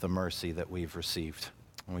the mercy that we've received.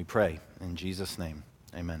 And we pray in Jesus' name,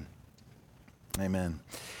 amen. Amen.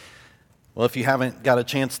 Well, if you haven't got a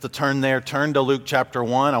chance to turn there, turn to Luke chapter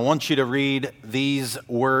 1. I want you to read these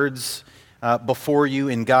words before you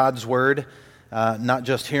in God's word, not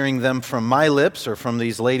just hearing them from my lips or from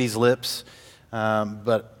these ladies' lips,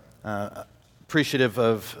 but appreciative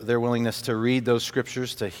of their willingness to read those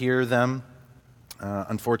scriptures, to hear them.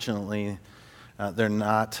 Unfortunately, they're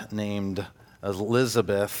not named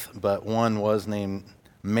Elizabeth, but one was named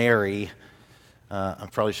Mary. I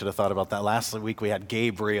probably should have thought about that. Last week we had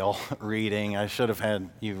Gabriel reading. I should have had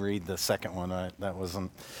you read the second one. That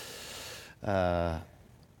wasn't, sorry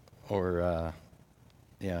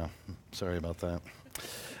about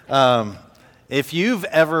that. If you've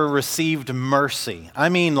ever received mercy, I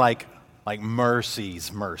mean like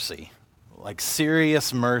mercy's mercy, like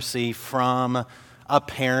serious mercy from a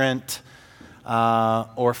parent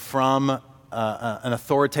or from an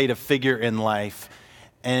authoritative figure in life,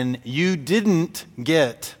 and you didn't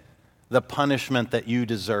get the punishment that you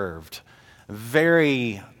deserved,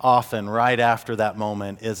 very often right after that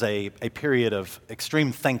moment is a period of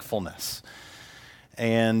extreme thankfulness.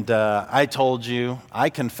 And I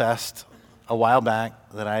confessed a while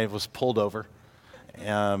back that I was pulled over,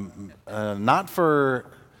 not for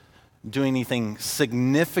doing anything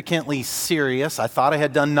significantly serious. I thought I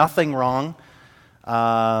had done nothing wrong.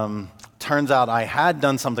 Turns out I had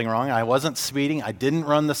done something wrong. I wasn't speeding. I didn't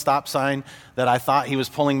run the stop sign that I thought he was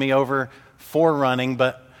pulling me over for running,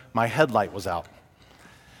 but my headlight was out.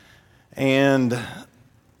 And,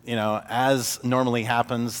 as normally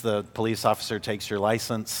happens, the police officer takes your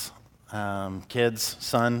license. Kids,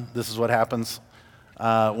 son, this is what happens.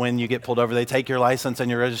 When you get pulled over, they take your license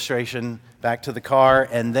and your registration back to the car,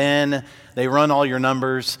 and then they run all your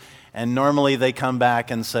numbers, and normally they come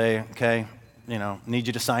back and say, okay, need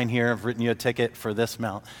you to sign here. I've written you a ticket for this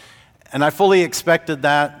amount. And I fully expected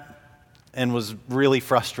that and was really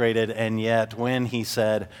frustrated. And yet when he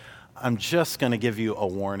said, I'm just going to give you a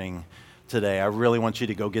warning today. I really want you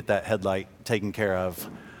to go get that headlight taken care of.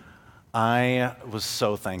 I was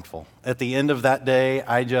so thankful. At the end of that day,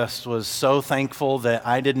 I just was so thankful that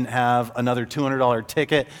I didn't have another $200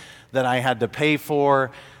 ticket that I had to pay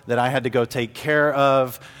for, that I had to go take care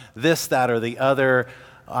of, this, that, or the other.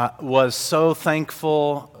 Was so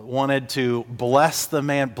thankful, wanted to bless the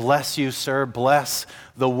man. Bless you, sir. Bless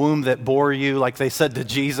the womb that bore you. Like they said to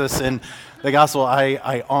Jesus in the gospel,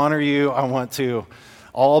 I honor you. I want to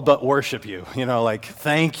all but worship you.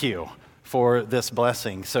 Thank you for this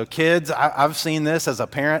blessing. So kids, I've seen this as a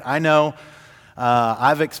parent. I know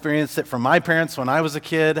I've experienced it from my parents when I was a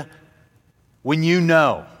kid. When you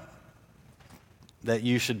know that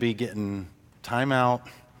you should be getting time out,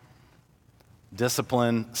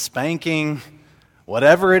 discipline, spanking,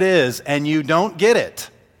 whatever it is, and you don't get it,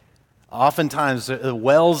 oftentimes it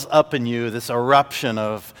wells up in you this eruption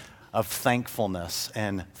of thankfulness.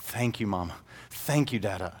 And thank you, Mama. Thank you,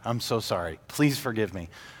 Dada. I'm so sorry. Please forgive me.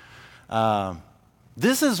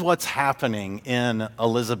 This is what's happening in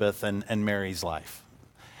Elizabeth and Mary's life.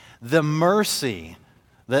 The mercy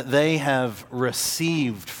that they have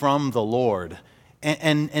received from the Lord,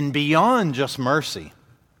 and beyond just mercy.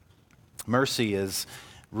 Mercy is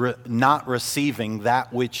not receiving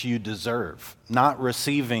that which you deserve, not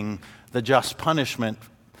receiving the just punishment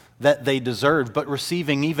that they deserved, but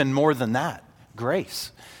receiving even more than that,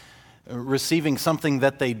 grace. Receiving something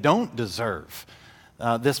that they don't deserve.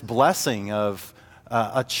 This blessing of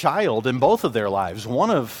a child in both of their lives,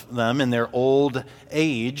 one of them in their old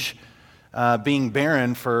age, being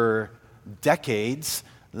barren for decades,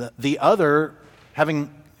 the other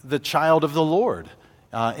having the child of the Lord.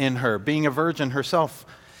 In her, being a virgin herself.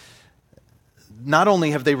 Not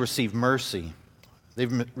only have they received mercy,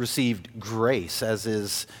 they've received grace,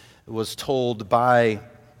 as was told by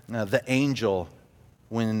the angel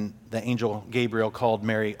when the angel Gabriel called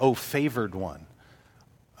Mary, "O favored one."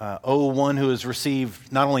 O one who has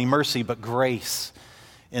received not only mercy, but grace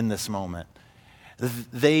in this moment.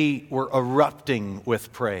 They were erupting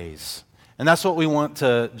with praise. And that's what we want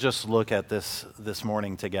to just look at this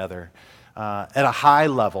morning together. At a high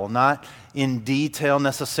level, not in detail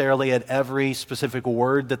necessarily at every specific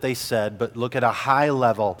word that they said, but look at a high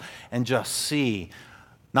level and just see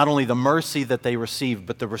not only the mercy that they received,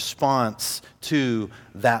 but the response to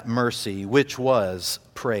that mercy, which was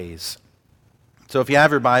praise. So if you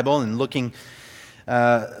have your Bible and looking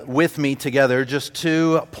with me together, just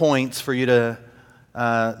 2 points for you to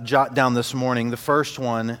jot down this morning. The first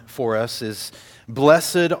one for us is,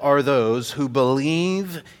 blessed are those who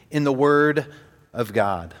believe in the Word of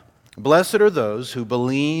God. Blessed are those who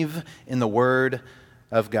believe in the Word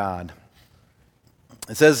of God.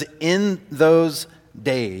 It says, in those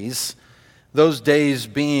days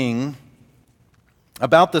being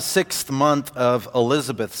about the 6th month of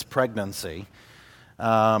Elizabeth's pregnancy,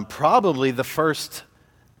 probably the first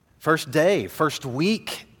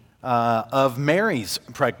week of Mary's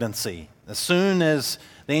pregnancy. As soon as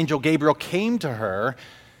the angel Gabriel came to her,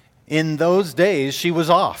 in those days she was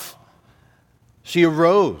off. She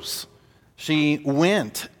arose. She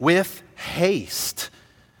went with haste.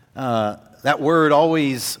 That word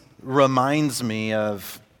always reminds me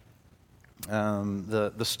of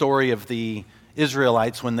the story of the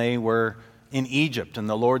Israelites when they were in Egypt, and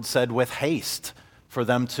the Lord said with haste for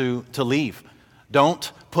them to leave.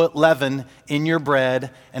 Don't put leaven in your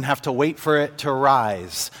bread and have to wait for it to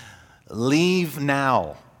rise. Leave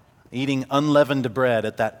now, eating unleavened bread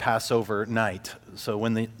at that Passover night. So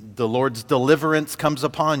when the Lord's deliverance comes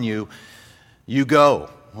upon you, you go.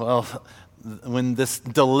 Well, when this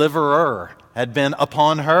deliverer had been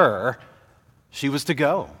upon her, she was to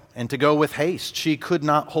go, and to go with haste. She could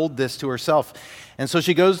not hold this to herself. And so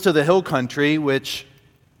she goes to the hill country, which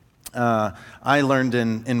I learned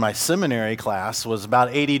in my seminary class was about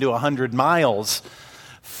 80 to 100 miles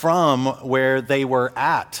from where they were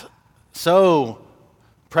at. So,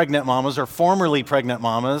 pregnant mamas or formerly pregnant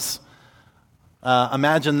mamas,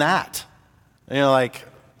 imagine that. Like,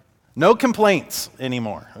 no complaints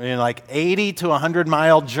anymore. 80 to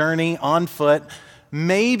 100-mile journey on foot,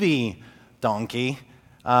 maybe donkey,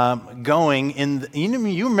 going in.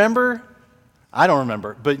 You remember? I don't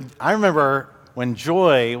remember, but I remember when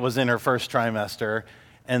Joy was in her first trimester,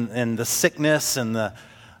 and the sickness and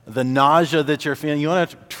the nausea that you're feeling. You want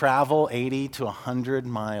to travel 80 to 100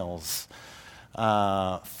 miles,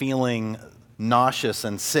 feeling nauseous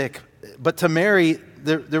and sick. But to Mary,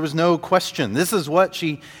 there was no question. This is what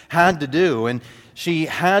she had to do, and she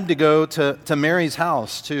had to go to Mary's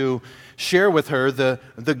house to share with her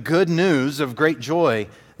the good news of great joy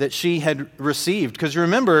that she had received. Because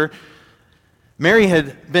remember, Mary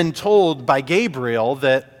had been told by Gabriel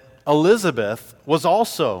that Elizabeth was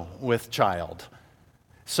also with child.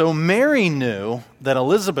 So Mary knew that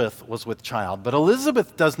Elizabeth was with child, but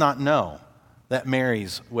Elizabeth does not know that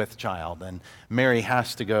Mary's with child, and Mary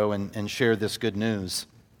has to go and share this good news.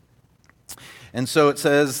 And so it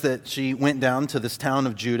says that she went down to this town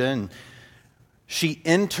of Judah, and she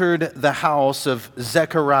entered the house of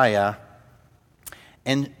Zechariah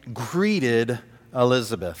and greeted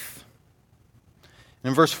Elizabeth.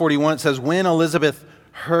 In verse 41, it says, when Elizabeth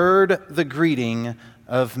heard the greeting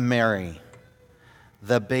of Mary,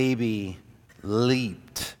 the baby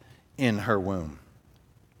leaped in her womb.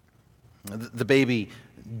 The baby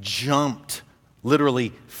jumped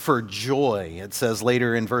literally for joy, it says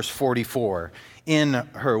later in verse 44, in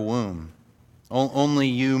her womb. Only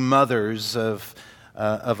you mothers of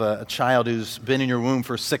a child who's been in your womb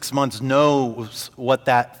for 6 months knows what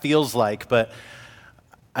that feels like, but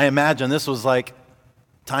I imagine this was like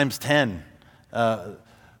times 10.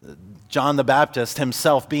 John the Baptist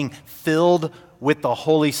himself, being filled with the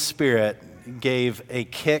Holy Spirit, gave a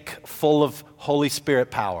kick full of Holy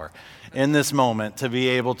Spirit power in this moment to be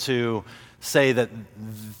able to say that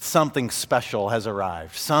something special has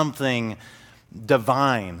arrived, something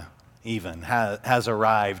divine even has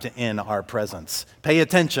arrived in our presence. Pay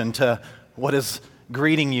attention to what is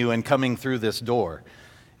greeting you and coming through this door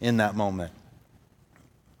in that moment.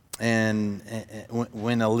 And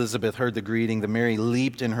when Elizabeth heard the greeting, the Mary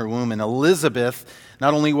leaped in her womb. And Elizabeth,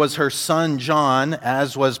 not only was her son John,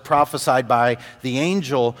 as was prophesied by the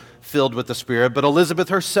angel, filled with the Spirit, but Elizabeth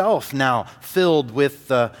herself now filled with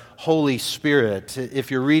the Holy Spirit.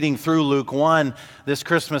 If you're reading through Luke 1 this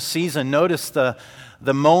Christmas season, notice the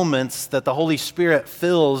moments that the Holy Spirit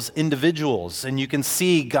fills individuals. And you can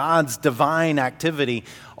see God's divine activity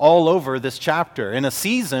all over this chapter in a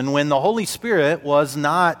season when the Holy Spirit was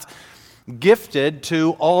not gifted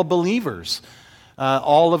to all believers,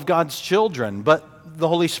 all of God's children. But the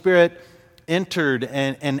Holy Spirit entered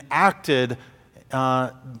and acted,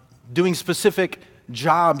 doing specific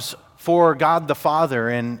jobs for God the Father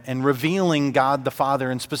and revealing God the Father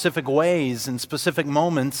in specific ways, in specific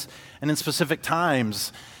moments, and in specific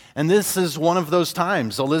times. And this is one of those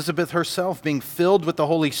times. Elizabeth herself, being filled with the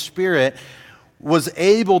Holy Spirit, was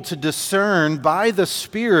able to discern by the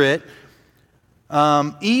Spirit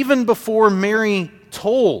even before Mary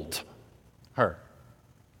told her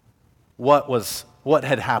what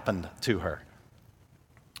had happened to her.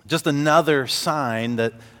 Just another sign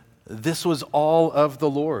that this was all of the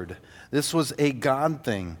Lord. This was a God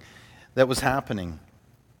thing that was happening.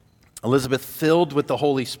 Elizabeth, filled with the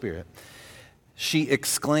Holy Spirit, she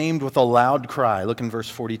exclaimed with a loud cry. Look in verse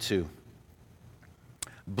 42.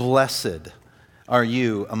 Blessed are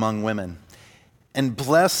you among women, and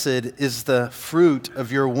blessed is the fruit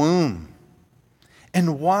of your womb.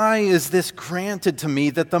 And why is this granted to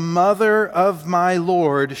me, that the mother of my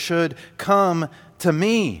Lord should come to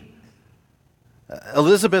me?"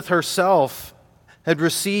 Elizabeth herself had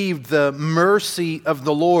received the mercy of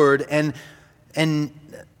the Lord and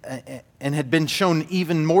had been shown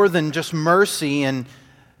even more than just mercy, and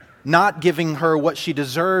not giving her what she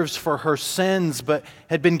deserves for her sins, but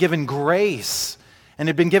had been given grace and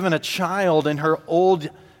had been given a child in her old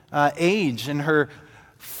age, in her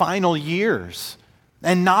final years.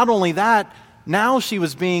 And not only that, now she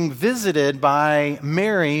was being visited by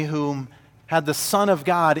Mary, whom had the Son of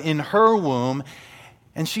God in her womb.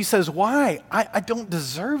 And she says, "Why? I don't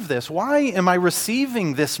deserve this. Why am I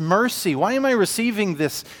receiving this mercy? Why am I receiving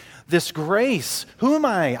this grace? Who am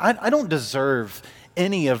I? I don't deserve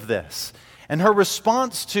any of this." And her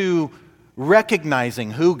response to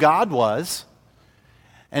recognizing who God was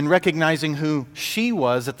and recognizing who she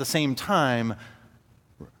was at the same time,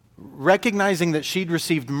 recognizing that she'd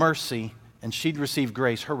received mercy and she'd received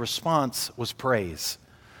grace, her response was praise.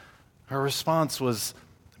 Her response was,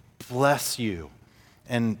 "Bless you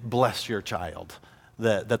and bless your child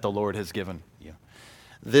that the Lord has given you."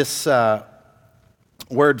 This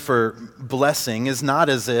word for blessing is not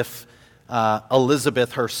as if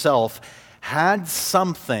Elizabeth herself had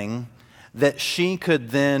something that she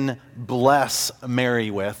could then bless Mary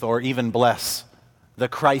with, or even bless the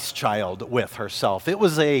Christ child with herself. It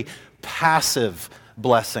was a passive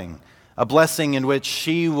blessing, a blessing in which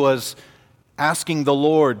she was asking the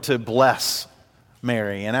Lord to bless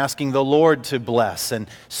Mary and asking the Lord to bless and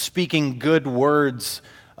speaking good words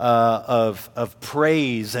of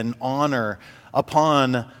praise and honor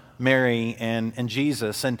upon Mary and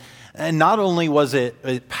Jesus. And not only was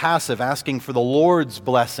it passive, asking for the Lord's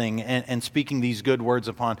blessing and speaking these good words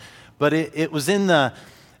upon, but it's in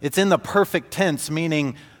the perfect tense,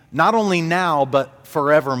 meaning not only now, but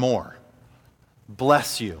forevermore.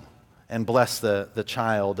 Bless you and bless the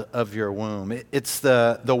child of your womb. It's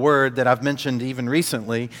the word that I've mentioned even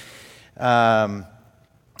recently that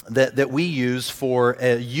we use for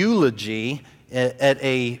a eulogy at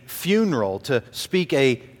a funeral, to speak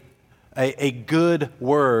a good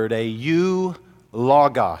word, a eulogos,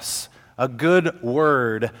 a good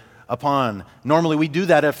word upon. Normally we do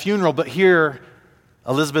that at a funeral, but here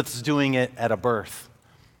Elizabeth's doing it at a birth,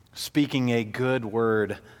 speaking a good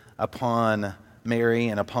word upon Mary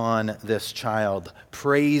and upon this child,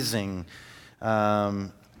 praising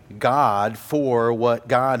God for what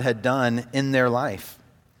God had done in their life.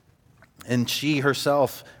 And she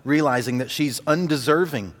herself realizing that she's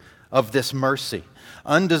undeserving of this mercy,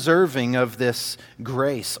 undeserving of this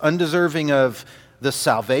grace, undeserving of the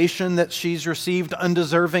salvation that she's received,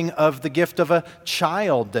 undeserving of the gift of a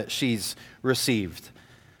child that she's received.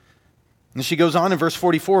 And she goes on in verse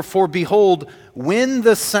 44, "For behold, when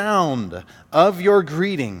the sound of your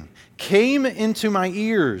greeting came into my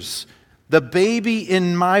ears, the baby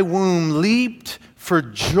in my womb leaped for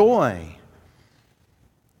joy."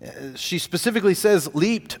 She specifically says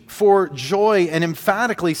leaped for joy, and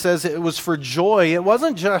emphatically says it was for joy. It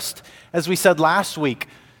wasn't just, as we said last week,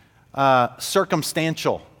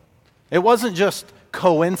 circumstantial. It wasn't just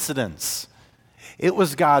coincidence. It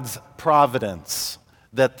was God's providence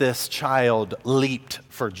that this child leaped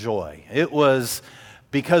for joy. It was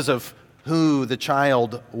because of who the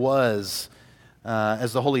child was,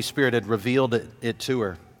 as the Holy Spirit had revealed it to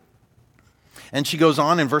her. And she goes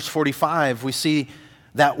on in verse 45, we see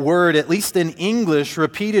that word, at least in English,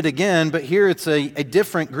 repeated again, but here it's a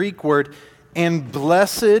different Greek word. "And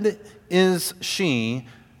blessed is she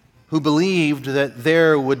who believed that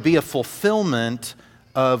there would be a fulfillment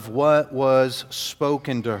of what was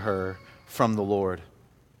spoken to her from the Lord."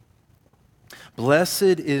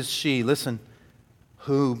 Blessed is she, listen,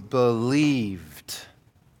 who believed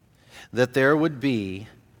that there would be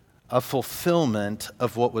a fulfillment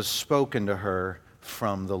of what was spoken to her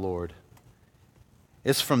from the Lord.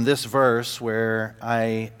 It's from this verse where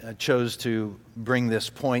I chose to bring this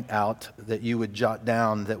point out that you would jot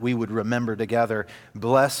down, that we would remember together.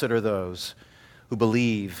 Blessed are those who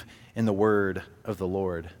believe in the word of the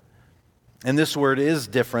Lord. And this word is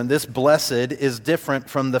different. This blessed is different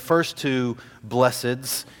from the first two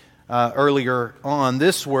blesseds earlier on.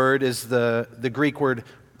 This word is the Greek word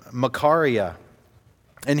makaria.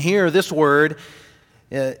 And here this word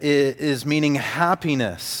is meaning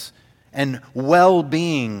happiness and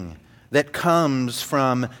well-being that comes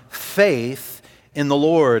from faith in the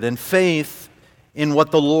Lord and faith in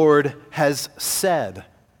what the Lord has said.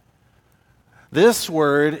 This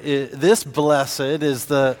word, this blessed, is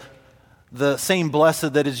the the same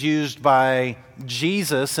blessed that is used by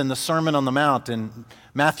Jesus in the Sermon on the Mount in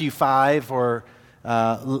Matthew 5 or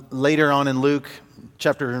later on in Luke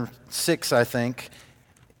chapter 6, I think,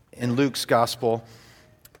 in Luke's gospel,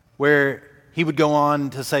 where he would go on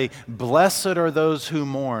to say, "Blessed are those who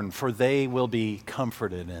mourn, for they will be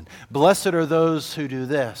comforted. And blessed are those who do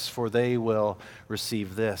this, for they will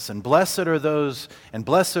receive this. And blessed are those, and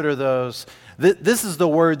blessed are those." This is the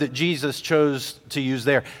word that Jesus chose to use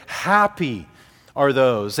there. Happy are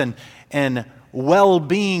those, and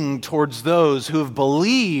well-being towards those who have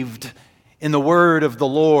believed in the word of the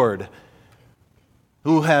Lord,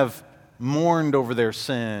 who have mourned over their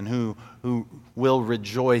sin, who will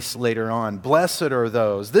rejoice later on. Blessed are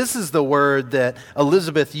those. This is the word that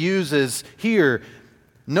Elizabeth uses here,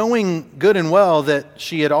 knowing good and well that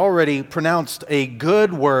she had already pronounced a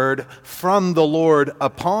good word from the Lord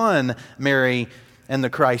upon Mary and the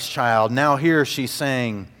Christ child. Now here she's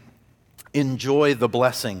saying, enjoy the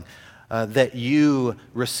blessing that you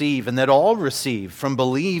receive and that all receive from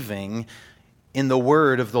believing in the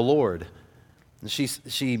word of the Lord.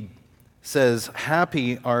 She says,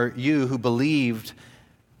 happy are you who believed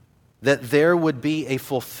that there would be a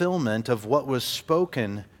fulfillment of what was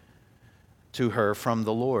spoken to her from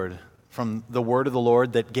the Lord, from the word of the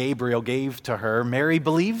Lord that Gabriel gave to her. Mary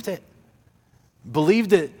believed it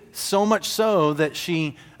so much so that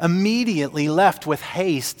she immediately left with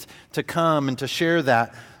haste to come and to share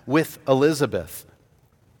that with Elizabeth.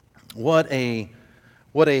 What a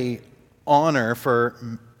honor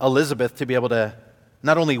for Elizabeth to be able to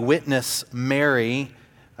not only witness Mary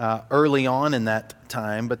early on in that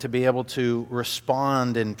time, but to be able to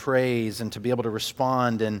respond in praise and to be able to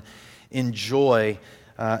respond in joy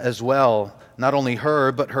as well. Not only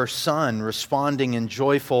her, but her son responding in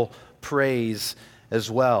joyful praise as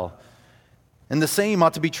well. And the same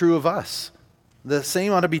ought to be true of us. The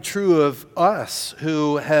same ought to be true of us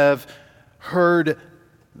who have heard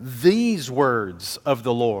these words of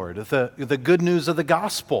the Lord, the good news of the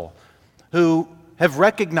gospel, who have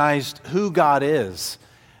recognized who God is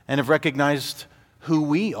and have recognized who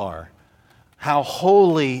we are, how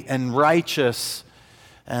holy and righteous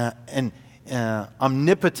and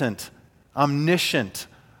omnipotent, omniscient,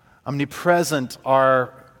 omnipresent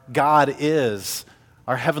our God is,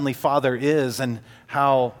 our Heavenly Father is, and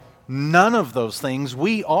how none of those things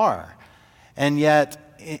we are. And yet,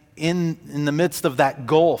 in the midst of that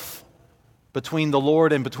gulf between the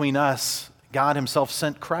Lord and between us, God Himself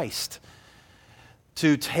sent Christ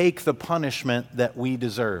to take the punishment that we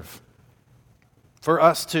deserve. For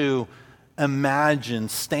us to imagine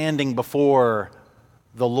standing before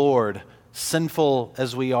the Lord, sinful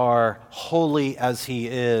as we are, holy as He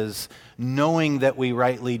is, knowing that we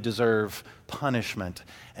rightly deserve punishment,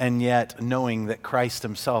 and yet knowing that Christ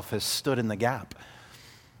Himself has stood in the gap,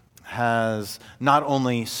 has not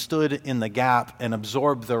only stood in the gap and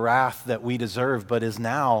absorbed the wrath that we deserve, but is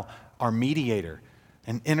now our mediator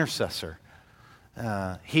and intercessor.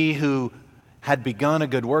 He who had begun a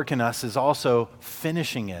good work in us is also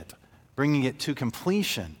finishing it, bringing it to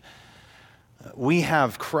completion. We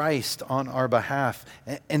have Christ on our behalf.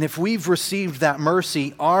 And if we've received that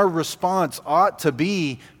mercy, our response ought to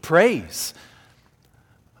be praise.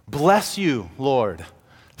 Bless you, Lord.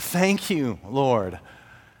 Thank you, Lord.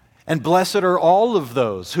 And blessed are all of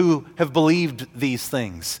those who have believed these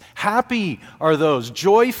things. Happy are those,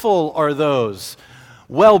 joyful are those,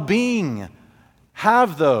 well-being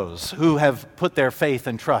have those who have put their faith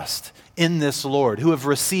and trust in this Lord, who have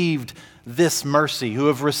received this mercy, who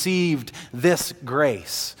have received this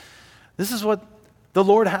grace. This is what the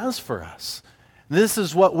Lord has for us. This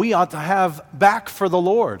is what we ought to have back for the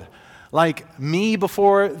Lord. Like me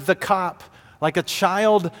before the cop, like a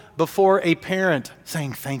child before a parent,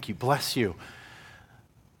 saying, thank you, bless you.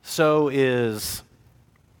 So is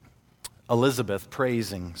Elizabeth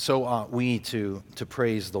praising, so ought we to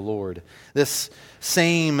praise the Lord. This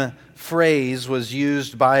same phrase was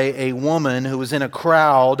used by a woman who was in a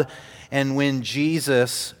crowd, and when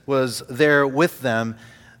Jesus was there with them,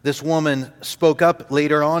 this woman spoke up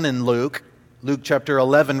later on in Luke chapter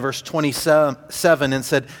 11, verse 27, and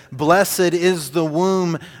said, "Blessed is the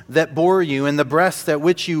womb that bore you and the breast at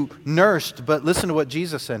which you nursed." But listen to what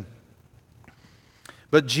Jesus said.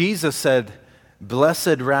 But Jesus said,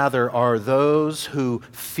 "Blessed rather are those who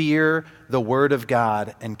fear the word of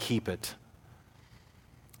God and keep it."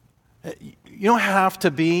 You don't have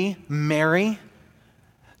to be Mary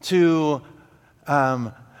to,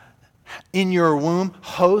 in your womb,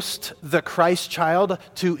 host the Christ child,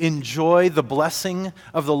 to enjoy the blessing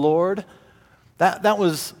of the Lord. That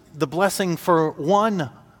was the blessing for one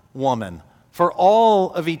woman, for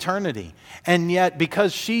all of eternity. And yet,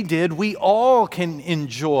 because she did, we all can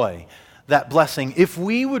enjoy that blessing if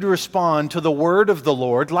we would respond to the word of the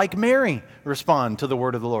Lord like Mary respond to the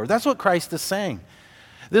word of the Lord. That's what Christ is saying.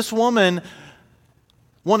 This woman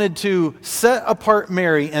wanted to set apart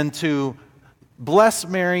Mary and to bless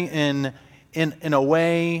Mary in a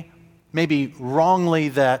way maybe wrongly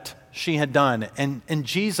that she had done. And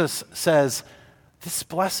Jesus says, this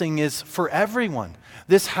blessing is for everyone.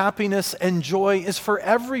 This happiness and joy is for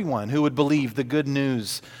everyone who would believe the good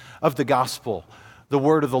news of the gospel, the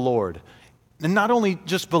word of the Lord. And not only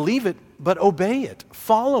just believe it, but obey it,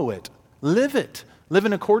 follow it, live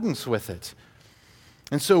in accordance with it.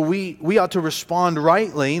 And so we ought to respond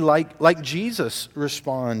rightly like Jesus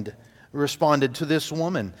responded to this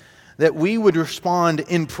woman. That we would respond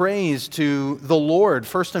in praise to the Lord,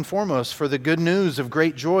 first and foremost, for the good news of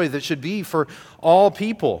great joy that should be for all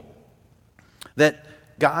people. That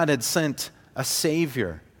God had sent a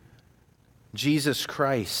Savior, Jesus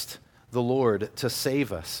Christ, the Lord, to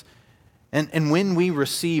save us. And when we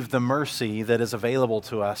receive the mercy that is available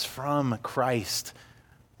to us from Christ,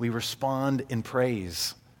 we respond in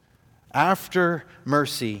praise. After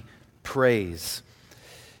mercy, praise.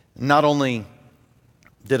 Not only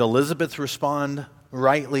did Elizabeth respond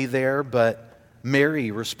rightly there, but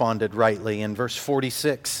Mary responded rightly in verse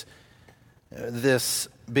 46. This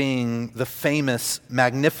being the famous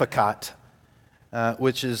Magnificat,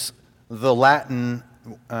 which is the Latin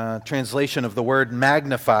translation of the word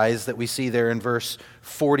magnifies that we see there in verse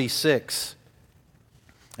 46.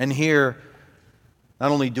 And here,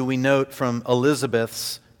 not only do we note from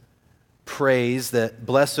Elizabeth's praise that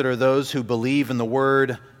blessed are those who believe in the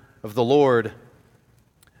word of the Lord,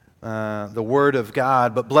 the word of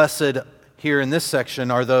God, but blessed here in this section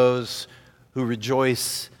are those who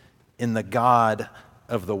rejoice in the God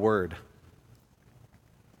of the word.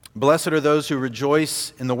 Blessed are those who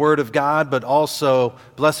rejoice in the word of God, but also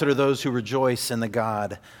blessed are those who rejoice in the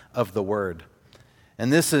God of the word.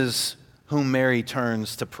 And this is whom Mary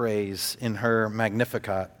turns to praise in her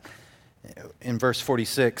Magnificat. In verse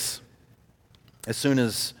 46, as soon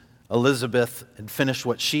as Elizabeth had finished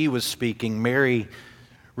what she was speaking, Mary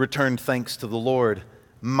returned thanks to the Lord.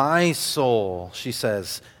 My soul, she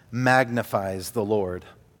says, magnifies the Lord.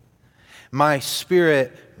 My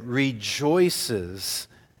spirit rejoices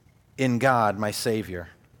in God, my Savior.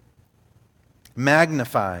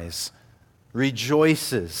 Magnifies,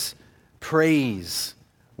 rejoices, praise,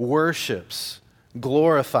 worships,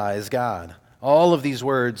 glorifies God. All of these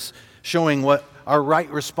words showing what our right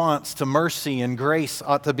response to mercy and grace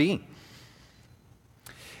ought to be.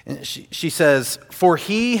 And she says, for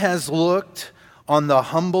he has looked on the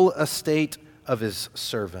humble estate of his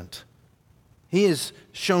servant. He has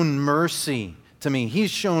shown mercy to me. He's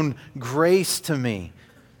shown grace to me.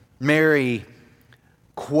 Mary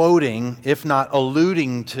quoting, if not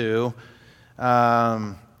alluding to,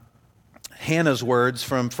 Hannah's words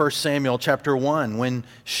from 1 Samuel chapter 1, when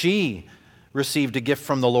she received a gift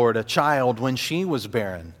from the Lord, a child when she was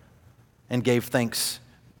barren, and gave thanks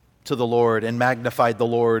to the Lord and magnified the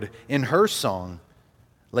Lord in her song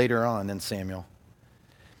later on in Samuel.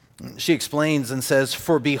 She explains and says,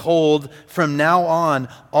 for behold, from now on,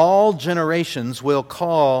 all generations will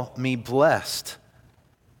call me blessed.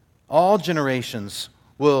 All generations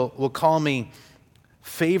will call me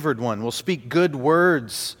favored one, will speak good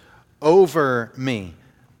words over me.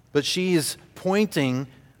 But she is pointing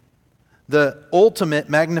the ultimate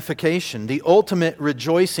magnification, the ultimate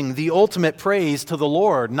rejoicing, the ultimate praise to the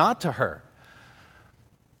Lord, not to her.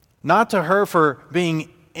 Not to her for being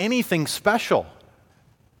anything special.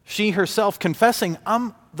 She herself confessing,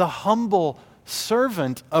 I'm the humble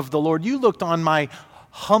servant of the Lord. You looked on my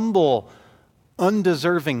humble,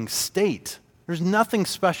 undeserving state. There's nothing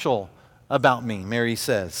special about me, Mary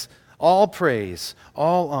says. All praise,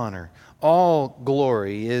 all honor, all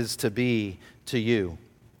glory is to be to you.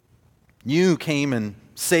 You came and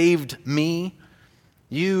saved me.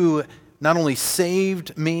 You not only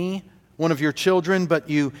saved me, one of your children, but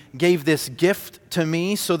you gave this gift to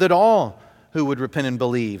me so that all who would repent and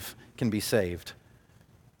believe can be saved.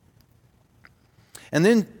 And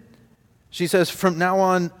then she says, from now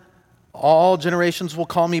on, all generations will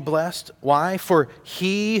call me blessed. Why? For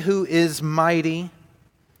he who is mighty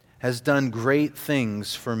has done great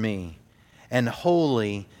things for me, and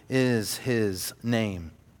holy is his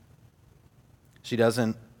name. She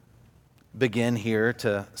doesn't begin here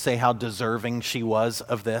to say how deserving she was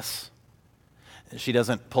of this. She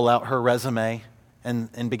doesn't pull out her resume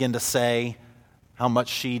and begin to say how much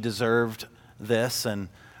she deserved this and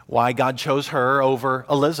why God chose her over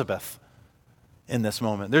Elizabeth in this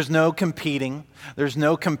moment. There's no competing. There's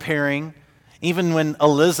no comparing. Even when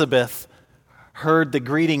Elizabeth heard the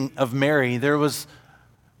greeting of Mary, there was,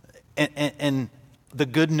 and the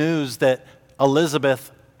good news that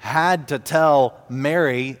Elizabeth had to tell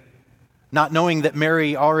Mary, not knowing that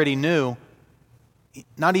Mary already knew,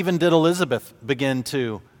 not even did Elizabeth begin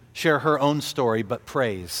to share her own story, but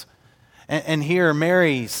praise. And here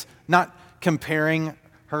Mary's not comparing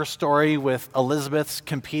her story with Elizabeth's,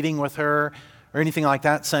 competing with her, or anything like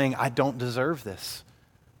that, saying, I don't deserve this.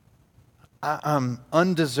 I'm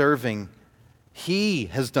undeserving. He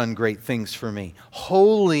has done great things for me.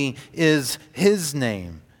 Holy is His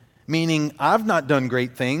name, meaning I've not done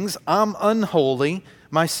great things. I'm unholy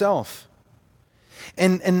myself.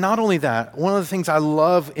 And not only that, one of the things I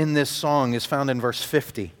love in this song is found in verse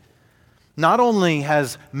 50. Not only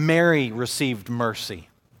has Mary received mercy,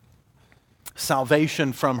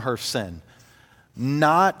 salvation from her sin,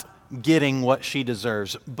 not getting what she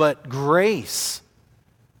deserves, but grace,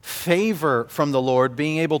 favor from the Lord,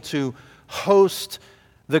 being able to host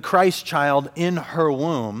the Christ child in her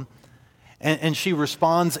womb, and she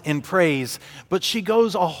responds in praise, but she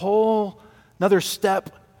goes a whole another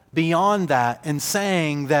step beyond that and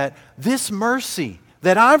saying that this mercy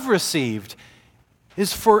that I've received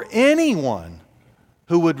is for anyone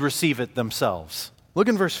who would receive it themselves. Look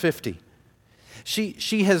in verse 50.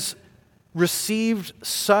 She has received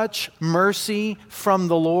such mercy from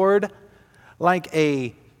the Lord like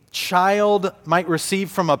a child might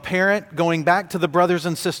receive from a parent, going back to the brothers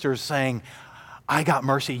and sisters saying, I got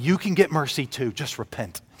mercy. You can get mercy too. Just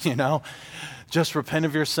repent, Just repent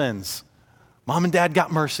of your sins. Mom and Dad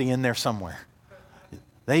got mercy in there somewhere.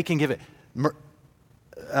 They can give it.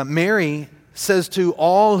 Mary says to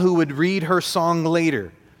all who would read her song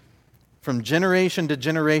later, from generation to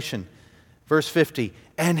generation, verse 50,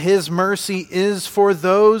 and His mercy is for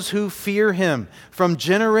those who fear Him from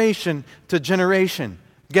generation to generation.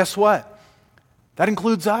 Guess what? That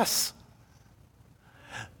includes us.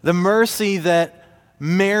 The mercy that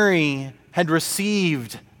Mary had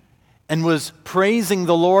received and was praising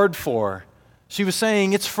the Lord for, she was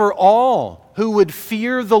saying it's for all who would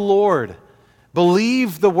fear the Lord,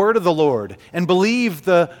 believe the word of the Lord, and believe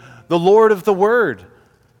the Lord of the word.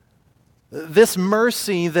 This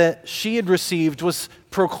mercy that she had received was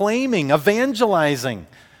proclaiming, evangelizing,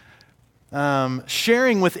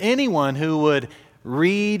 sharing with anyone who would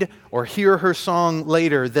read or hear her song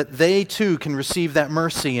later, that they too can receive that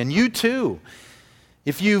mercy. And you too,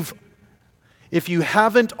 if you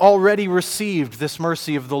haven't already received this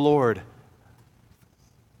mercy of the Lord,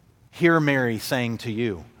 hear Mary saying to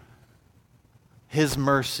you, His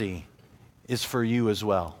mercy is for you as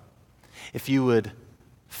well. If you would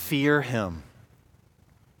fear Him,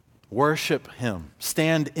 worship Him,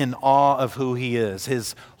 stand in awe of who He is,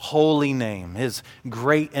 His holy name, His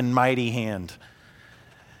great and mighty hand,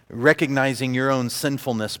 recognizing your own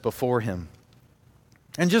sinfulness before Him.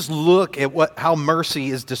 And just look at how mercy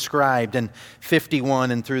is described in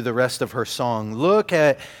 51 and through the rest of her song. Look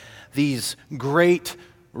at these great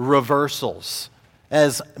reversals.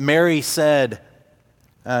 As Mary said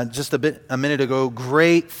just a minute ago,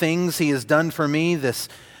 great things He has done for me, this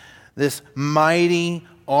mighty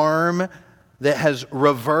arm that has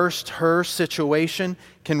reversed her situation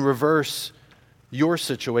can reverse your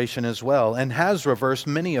situation as well, and has reversed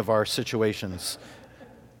many of our situations.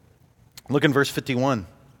 Look in verse 51.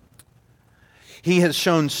 He has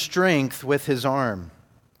shown strength with His arm.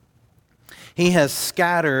 He has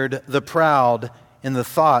scattered the proud in the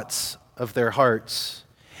thoughts of their hearts,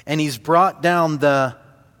 and He's brought down the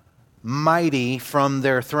mighty from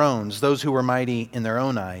their thrones, those who were mighty in their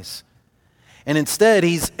own eyes. And instead,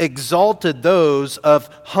 He's exalted those of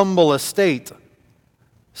humble estate.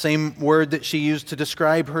 Same word that she used to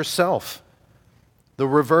describe herself. The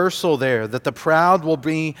reversal there, that the proud will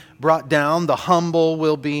be brought down, the humble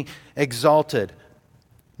will be exalted.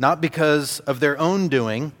 Not because of their own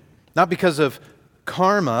doing, not because of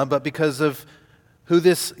karma, but because of who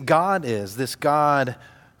this God is, this God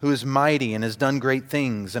who is mighty and has done great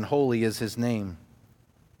things, and holy is His name.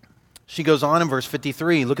 She goes on in verse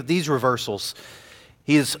 53. Look at these reversals.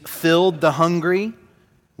 He has filled the hungry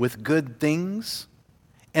with good things,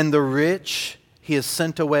 and the rich He has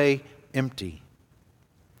sent away empty.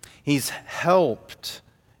 He's helped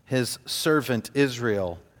His servant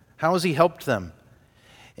Israel. How has He helped them?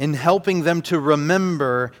 In helping them to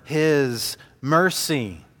remember His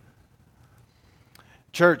mercy.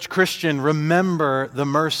 Church, Christian, remember the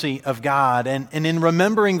mercy of God. And in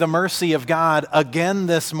remembering the mercy of God again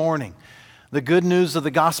this morning, the good news of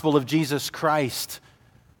the gospel of Jesus Christ,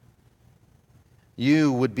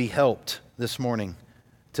 you would be helped this morning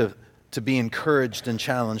to be encouraged and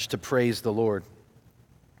challenged to praise the Lord.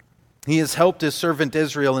 He has helped his servant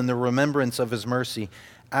Israel in the remembrance of his mercy,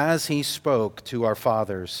 as he spoke to our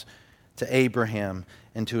fathers, to Abraham,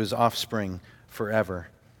 and to his offspring forever.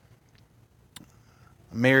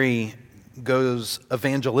 Mary goes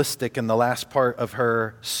evangelistic in the last part of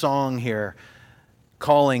her song here,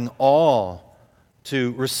 calling all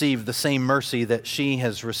to receive the same mercy that she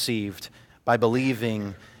has received by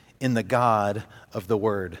believing in the God of the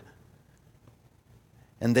Word.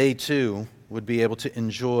 And they too would be able to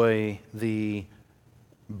enjoy the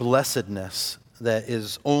blessedness that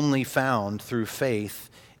is only found through faith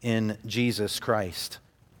in Jesus Christ.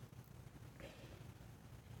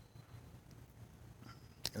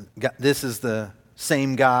 This is the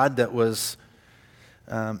same God that was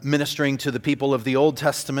ministering to the people of the Old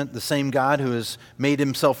Testament, the same God who has made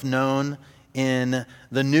himself known in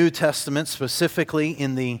the New Testament, specifically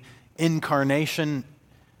in the incarnation.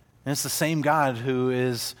 And it's the same God who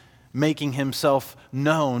is making himself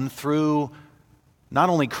known through not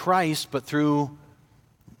only Christ, but through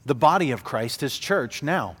the body of Christ, his church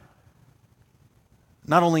now.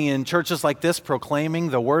 Not only in churches like this, proclaiming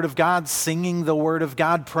the Word of God, singing the Word of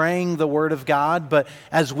God, praying the Word of God, but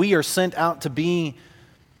as we are sent out to be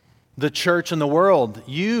the church in the world,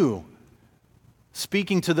 you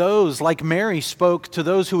speaking to those like Mary spoke to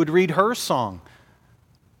those who would read her song.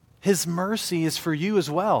 His mercy is for you as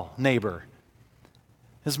well, neighbor.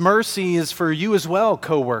 His mercy is for you as well,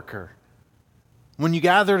 coworker. When you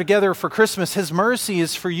gather together for Christmas, his mercy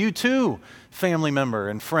is for you too, family member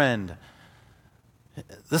and friend.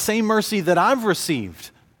 The same mercy that I've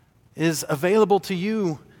received is available to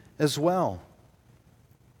you as well.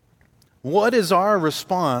 What is our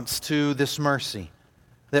response to this mercy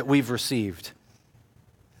that we've received?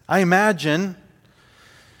 I imagine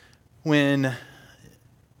when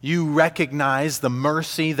you recognize the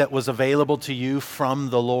mercy that was available to you from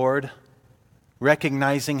the Lord,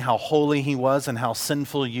 recognizing how holy he was and how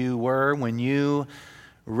sinful you were, when you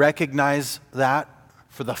recognize that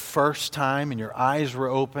for the first time and your eyes were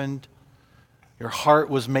opened, your heart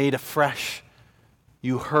was made afresh,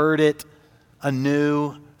 you heard it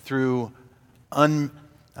anew through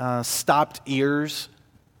unstopped ears,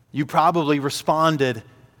 you probably responded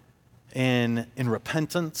in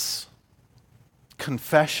repentance,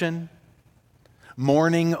 confession,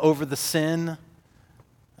 mourning over the sin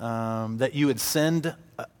that you had sinned,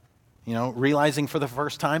 realizing for the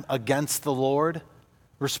first time against the Lord,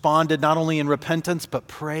 responded not only in repentance but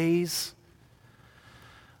praise.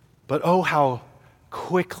 But oh, how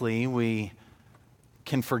quickly we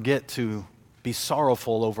can forget to be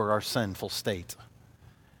sorrowful over our sinful state.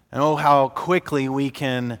 And oh, how quickly we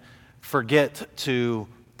can forget to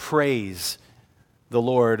praise the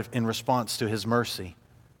Lord in response to his mercy.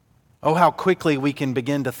 Oh, how quickly we can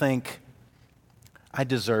begin to think, I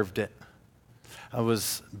deserved it. I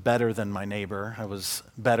was better than my neighbor. I was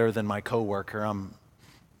better than my coworker.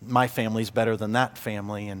 My family's better than that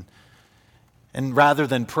family. And rather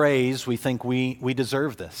than praise, we think we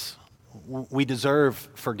deserve this. We deserve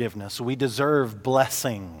forgiveness. We deserve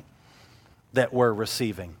blessing that we're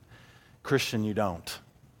receiving. Christian, you don't.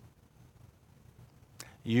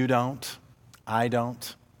 You don't. I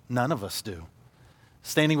don't. None of us do.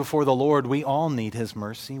 Standing before the Lord, we all need his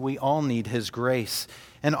mercy. We all need his grace.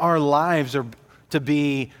 And our lives are to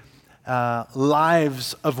be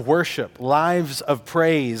lives of worship, lives of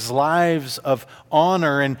praise, lives of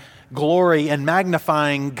honor and glory and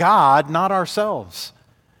magnifying God, not ourselves.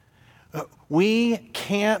 We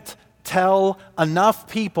can't tell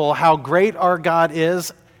enough people how great our God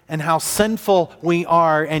is and how sinful we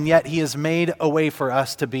are, and yet he has made a way for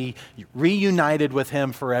us to be reunited with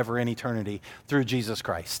him forever in eternity through Jesus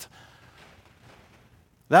Christ.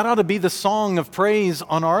 That ought to be the song of praise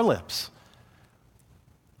on our lips.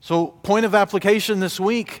 So, point of application this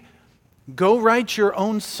week, go write your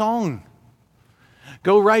own song.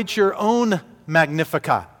 Go write your own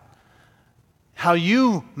Magnificat. How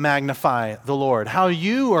you magnify the Lord, how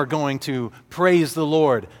you are going to praise the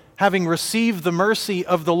Lord. Having received the mercy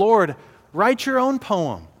of the Lord, write your own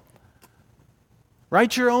poem.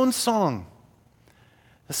 Write your own song.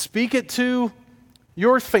 Speak it to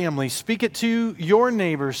your family. Speak it to your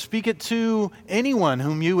neighbors. Speak it to anyone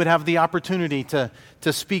whom you would have the opportunity to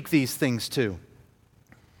speak these things to.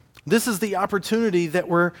 This is the opportunity that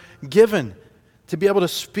we're given to be able to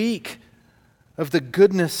speak of the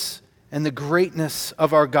goodness and the greatness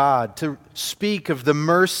of our God, to speak of the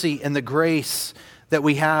mercy and the grace that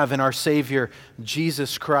we have in our Savior,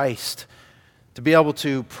 Jesus Christ, to be able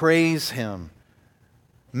to praise him,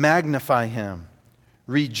 magnify him,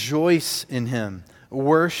 rejoice in him,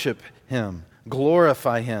 worship him,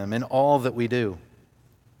 glorify him in all that we do.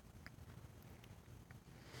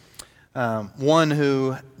 One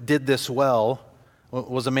who did this well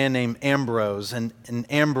was a man named Ambrose. And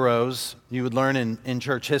Ambrose, you would learn in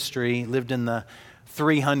church history, lived in the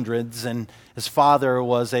 300s, and his father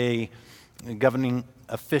was a governing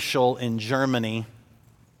official in Germany.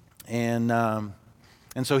 And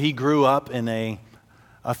so he grew up in a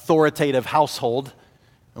authoritative household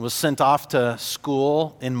and was sent off to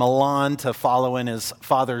school in Milan to follow in his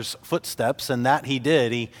father's footsteps, and that he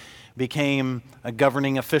did. He became a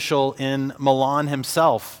governing official in Milan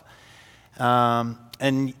himself.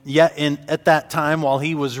 And yet at that time, while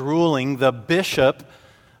he was ruling, the bishop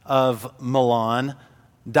of Milan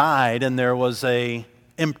died, and there was an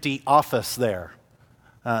empty office there.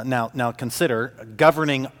 Now consider a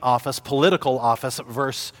governing office, political office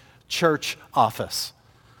versus church office.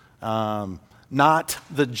 Not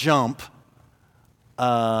the jump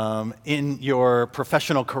in your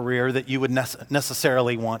professional career that you would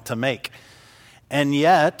necessarily want to make. And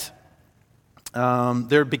yet,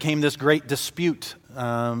 there became this great dispute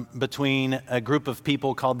between a group of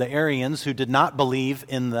people called the Arians who did not believe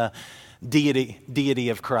in the deity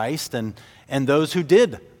of Christ and those who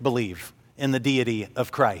did believe in the deity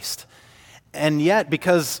of Christ. And yet,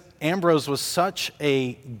 because Ambrose was such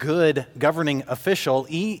a good governing official,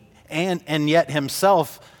 and yet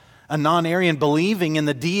himself a non-Arian, believing in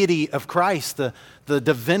the deity of Christ, the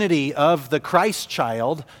divinity of the Christ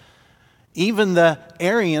child, even the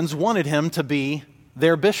Arians wanted him to be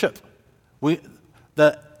their bishop.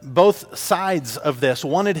 Both sides of this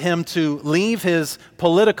wanted him to leave his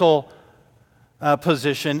political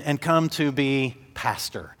position and come to be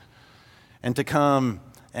pastor, and to come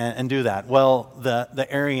and do that. Well, the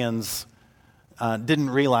Arians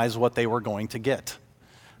didn't realize what they were going to get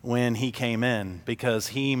when he came in, because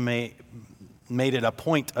he made it a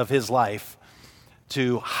point of his life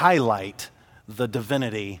to highlight the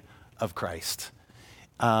divinity of Christ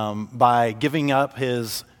by giving up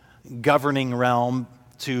his governing realm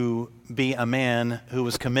to be a man who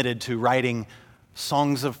was committed to writing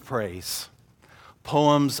songs of praise,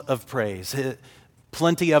 poems of praise,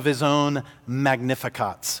 plenty of his own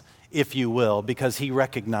magnificats, if you will, because he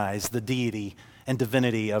recognized the deity and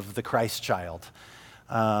divinity of the Christ child.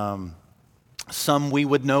 Some we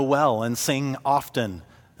would know well and sing often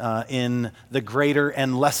in the greater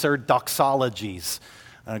and lesser doxologies,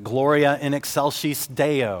 Gloria in excelsis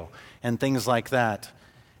Deo, and things like that.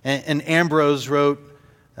 And Ambrose wrote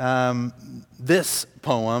this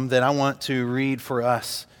poem that I want to read for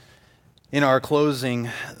us in our closing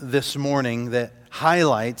this morning, that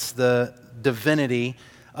highlights the divinity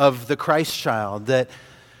of the Christ child, that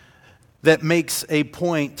makes a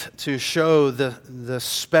point to show the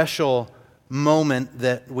special moment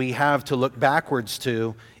that we have to look backwards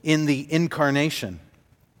to in the incarnation.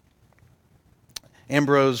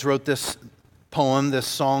 Ambrose wrote this poem, this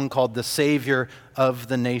song called "The Savior of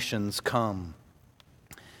the Nations Come."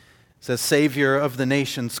 It says, "Savior of the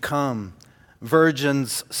nations come,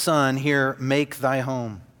 Virgin's Son, here make thy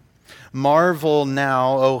home. Marvel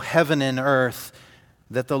now, O heaven and earth,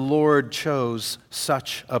 that the Lord chose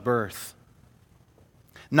such a birth.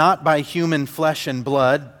 Not by human flesh and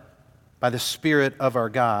blood, by the Spirit of our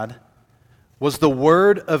God, was the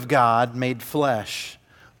Word of God made flesh,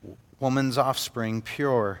 woman's offspring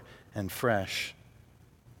pure and fresh.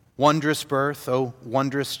 Wondrous birth, O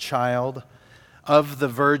wondrous child, of the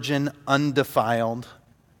Virgin undefiled,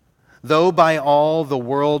 though by all the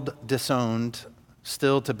world disowned,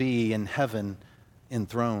 still to be in heaven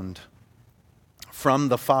enthroned. From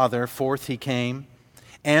the Father forth he came,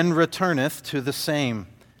 and returneth to the same.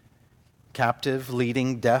 Captive,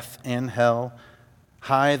 leading death and hell,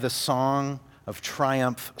 high the song of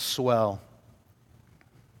triumph swell.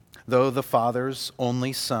 Though the Father's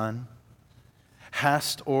only Son,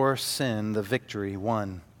 hast o'er sin the victory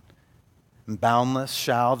won. Boundless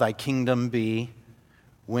shall thy kingdom be,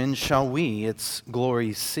 when shall we its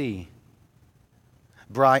glories see?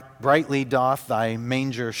 Brightly doth thy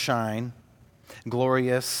manger shine,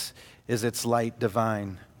 glorious is its light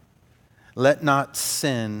divine. Let not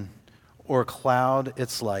sin or cloud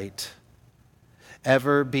its light,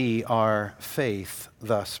 ever be our faith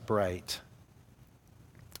thus bright.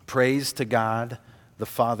 Praise to God the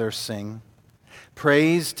Father sing,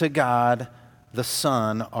 praise to God the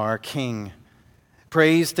Son our King.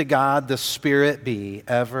 Praise to God the Spirit be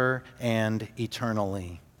ever and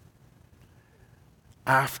eternally.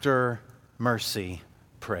 After mercy,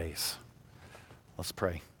 praise. Let's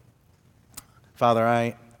pray. Father,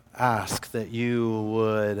 I ask that you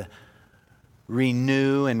would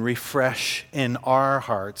renew and refresh in our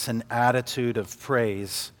hearts an attitude of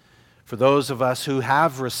praise for those of us who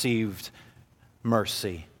have received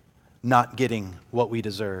mercy, not getting what we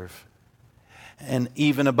deserve. And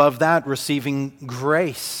even above that, receiving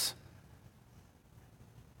grace,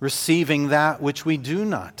 receiving that which we do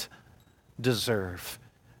not deserve,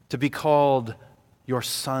 to be called your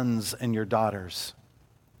sons and your daughters.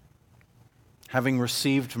 Having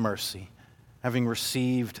received mercy, having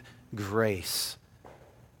received grace,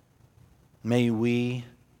 may we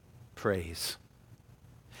praise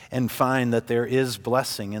and find that there is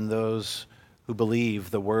blessing in those who believe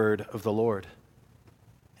the word of the Lord.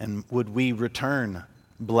 And would we return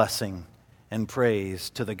blessing and praise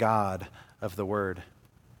to the God of the word?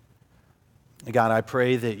 God, I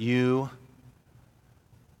pray that you,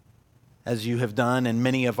 as you have done in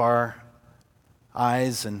many of our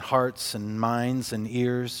eyes and hearts and minds and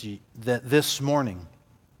ears, that this morning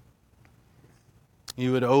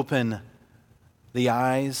you would open the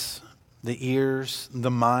eyes, the ears,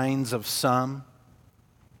 the minds of some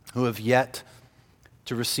who have yet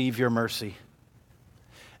to receive your mercy,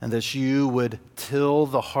 and that you would till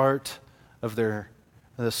the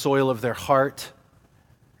soil of their heart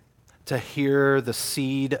to hear the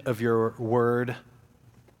seed of your word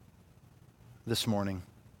this morning,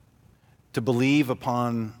 to believe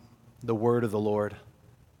upon the word of the Lord,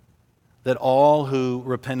 that all who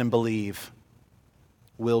repent and believe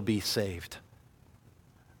will be saved,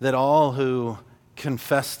 that all who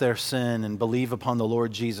confess their sin and believe upon the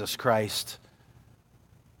Lord Jesus Christ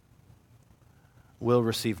will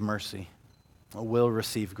receive mercy, will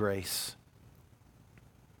receive grace.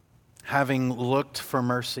 Having looked for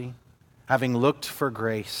mercy, having looked for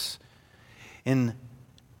grace in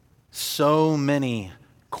so many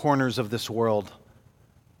corners of this world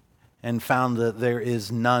and found that there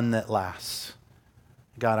is none that lasts,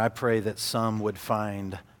 God, I pray that some would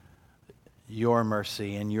find your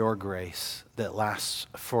mercy and your grace that lasts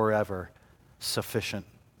forever sufficient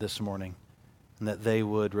this morning, and that they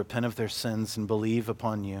would repent of their sins and believe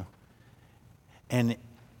upon you. And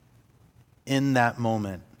in that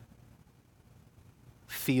moment,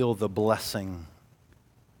 feel the blessing,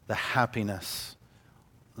 the happiness,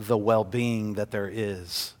 the well-being that there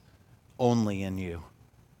is only in you,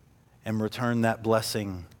 and return that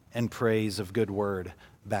blessing and praise of good word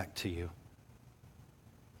back to you.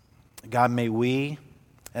 God, may we,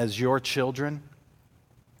 as your children,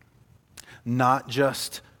 not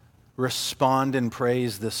just respond in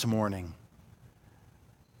praise this morning,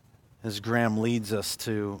 as Graham leads us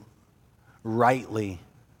to rightly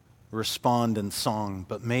respond in song,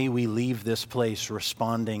 but may we leave this place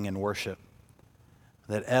responding in worship,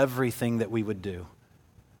 that everything that we would do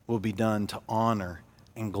will be done to honor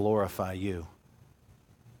and glorify you.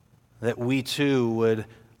 That we too would,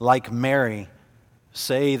 like Mary,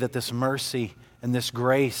 say that this mercy and this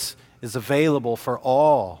grace is available for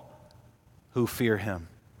all who fear him.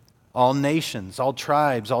 All nations, all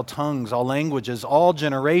tribes, all tongues, all languages, all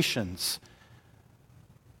generations.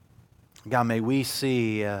 God, may we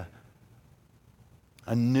see a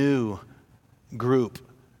new group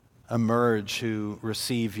emerge who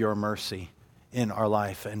receive your mercy in our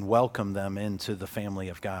life and welcome them into the family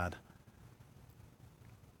of God.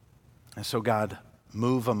 And so, God,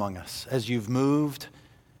 move among us as you've moved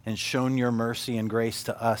and shown your mercy and grace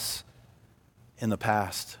to us in the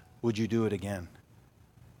past. Would you do it again?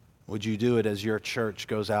 Would you do it as your church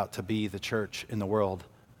goes out to be the church in the world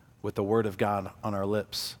with the word of God on our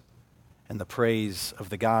lips and the praise of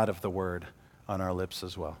the God of the word on our lips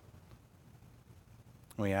as well?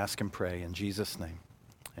 We ask and pray in Jesus' name.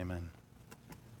 Amen.